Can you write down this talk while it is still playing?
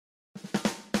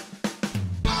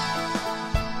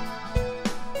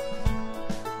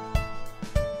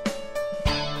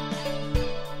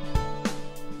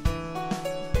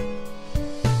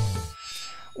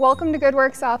Welcome to Good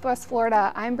Work Southwest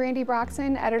Florida. I'm Brandi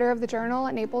Broxson, editor of the Journal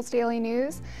at Naples Daily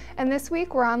News, and this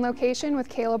week we're on location with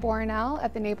Kayla Boronell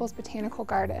at the Naples Botanical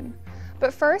Garden.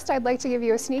 But first, I'd like to give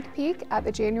you a sneak peek at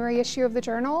the January issue of the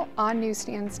Journal on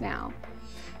newsstands now.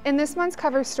 In this month's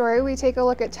cover story, we take a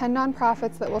look at 10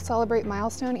 nonprofits that will celebrate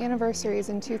milestone anniversaries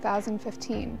in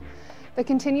 2015. The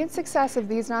continued success of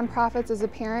these nonprofits is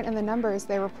apparent in the numbers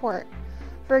they report.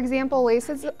 For example,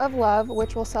 Laces of Love,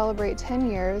 which will celebrate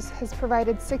 10 years, has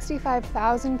provided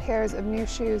 65,000 pairs of new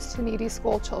shoes to needy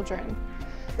school children.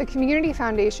 The Community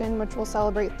Foundation, which will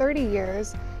celebrate 30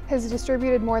 years, has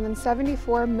distributed more than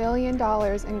 $74 million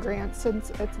in grants since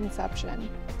its inception.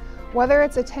 Whether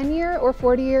it's a 10-year or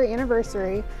 40-year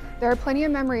anniversary, there are plenty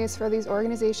of memories for these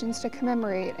organizations to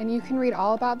commemorate, and you can read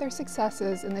all about their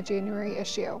successes in the January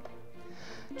issue.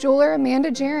 Jeweler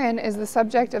Amanda Jaron is the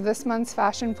subject of this month's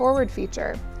Fashion Forward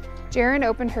feature. Jaron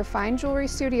opened her fine jewelry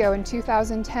studio in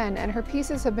 2010, and her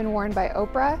pieces have been worn by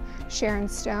Oprah, Sharon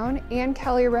Stone, and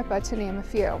Kelly Ripa, to name a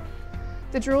few.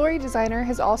 The jewelry designer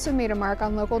has also made a mark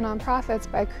on local nonprofits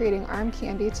by creating arm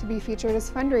candy to be featured as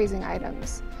fundraising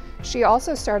items. She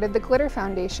also started the Glitter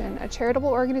Foundation, a charitable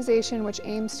organization which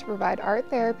aims to provide art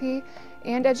therapy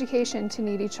and education to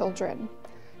needy children.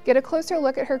 Get a closer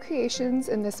look at her creations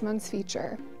in this month's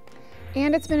feature.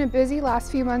 And it's been a busy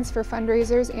last few months for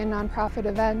fundraisers and nonprofit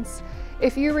events.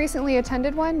 If you recently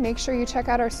attended one, make sure you check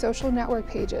out our social network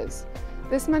pages.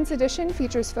 This month's edition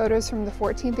features photos from the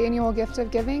 14th Annual Gift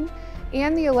of Giving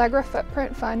and the Allegra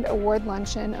Footprint Fund Award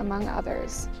Luncheon, among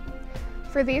others.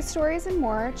 For these stories and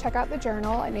more, check out the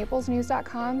Journal at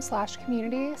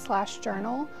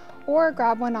naplesnews.com/community/journal or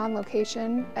grab one on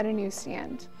location at a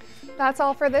newsstand. That's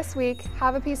all for this week.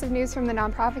 Have a piece of news from the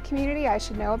nonprofit community I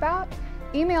should know about?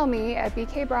 Email me at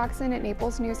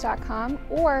bkbroxson@naplesnews.com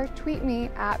or tweet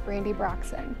me at Brandi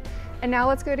Broxson. And now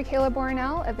let's go to Kayla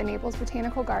Boronell at the Naples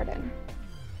Botanical Garden.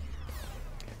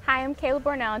 Hi, I'm Kayla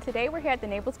Boronell, and today we're here at the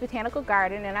Naples Botanical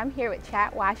Garden, and I'm here with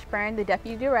Chad Washburn, the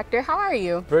Deputy Director. How are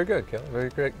you? Very good, Kayla. Very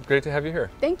great to have you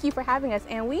here. Thank you for having us.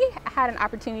 And we had an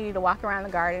opportunity to walk around the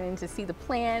garden and to see the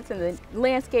plants and the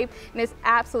landscape, and it's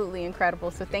absolutely incredible.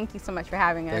 So thank you so much for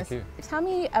having us. Thank you. Tell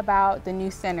me about the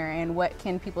new center and what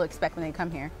can people expect when they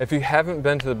come here? If you haven't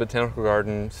been to the Botanical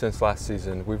Garden since last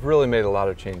season, we've really made a lot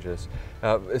of changes.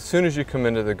 As soon as you come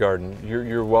into the garden,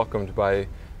 you're welcomed by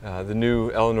the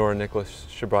new Eleanor and Nicholas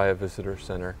Chabraja Visitor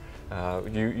Center.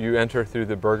 You enter through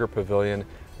the Burger Pavilion.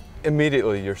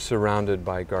 Immediately you're surrounded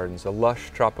by gardens, a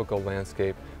lush tropical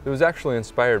landscape that was actually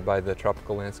inspired by the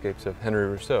tropical landscapes of Henry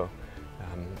Rousseau.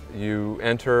 You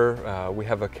enter, we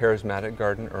have a charismatic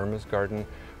garden, Irma's Garden,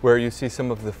 where you see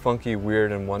some of the funky,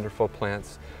 weird, and wonderful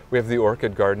plants. We have the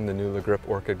Orchid Garden, the new La Grippe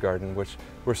Orchid Garden, which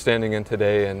we're standing in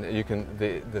today, and you can,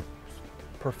 the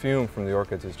perfume from the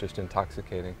orchids is just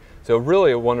intoxicating. So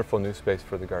really a wonderful new space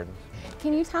for the gardens.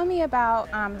 Can you tell me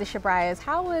about the Chabrajas?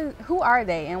 Who are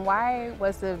they, and why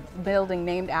was the building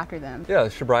named after them? Yeah, the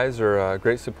Chabrajas are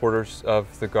great supporters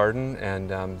of the garden,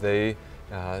 and they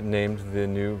named the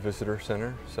new visitor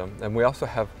center. And we also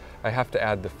have, I have to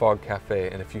add, the Fog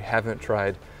Cafe, and if you haven't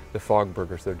tried the fog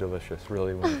burgers, they're delicious,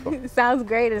 really wonderful. Sounds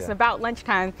great. It's about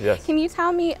lunchtime. Yes. Can you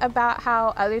tell me about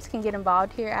how others can get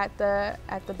involved here at the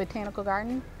Botanical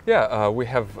Garden? Yeah, we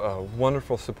have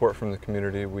wonderful support from the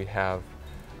community. We have,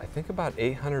 I think, about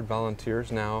 800 volunteers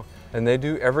now, and they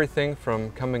do everything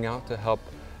from coming out to help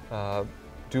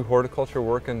do horticulture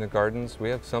work in the gardens.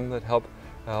 We have some that help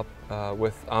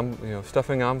with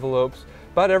stuffing envelopes.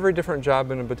 About every different job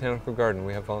in a botanical garden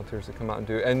we have volunteers that come out and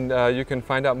do. And you can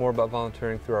find out more about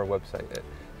volunteering through our website at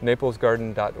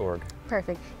naplesgarden.org.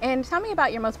 Perfect. And tell me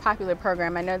about your most popular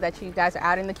program. I know that you guys are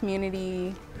out in the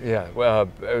community. Yeah, well,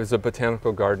 as a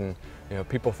botanical garden,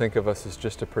 people think of us as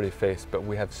just a pretty face, but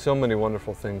we have so many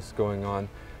wonderful things going on.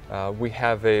 We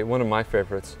have one of my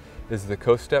favorites is the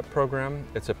Co-Step program.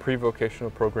 It's a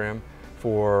pre-vocational program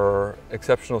for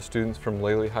exceptional students from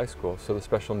Lely High School. So the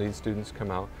special needs students come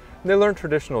out and they learn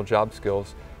traditional job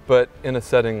skills, but in a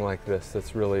setting like this,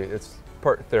 it's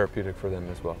part therapeutic for them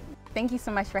as well. Thank you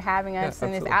so much for having us,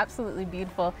 and it's absolutely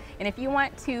beautiful. And if you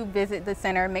want to visit the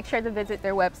center, make sure to visit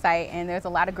their website, and there's a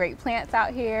lot of great plants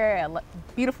out here,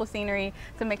 beautiful scenery,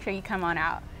 so make sure you come on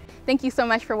out. Thank you so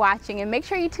much for watching, and make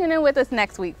sure you tune in with us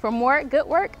next week for more Good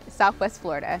Work Southwest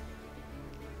Florida.